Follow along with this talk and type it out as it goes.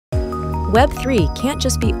Web3 can't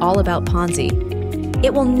just be all about Ponzi.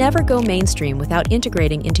 It will never go mainstream without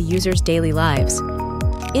integrating into users' daily lives.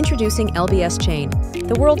 Introducing LBS Chain,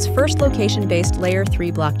 the world's first location-based Layer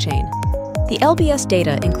 3 blockchain. The LBS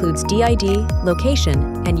data includes DID,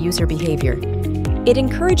 location, and user behavior. It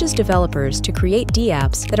encourages developers to create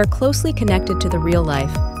dApps that are closely connected to the real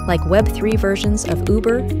life, like Web3 versions of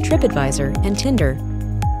Uber, TripAdvisor, and Tinder.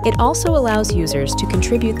 It also allows users to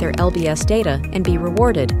contribute their LBS data and be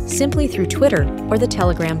rewarded simply through Twitter or the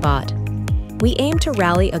Telegram bot. We aim to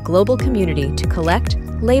rally a global community to collect,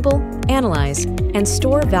 label, analyze, and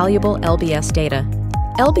store valuable LBS data.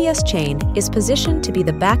 LBS Chain is positioned to be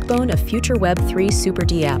the backbone of future Web3 Super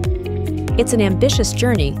dApp. It's an ambitious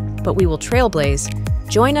journey, but we will trailblaze.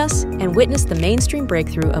 Join us and witness the mainstream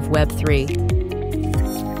breakthrough of Web3.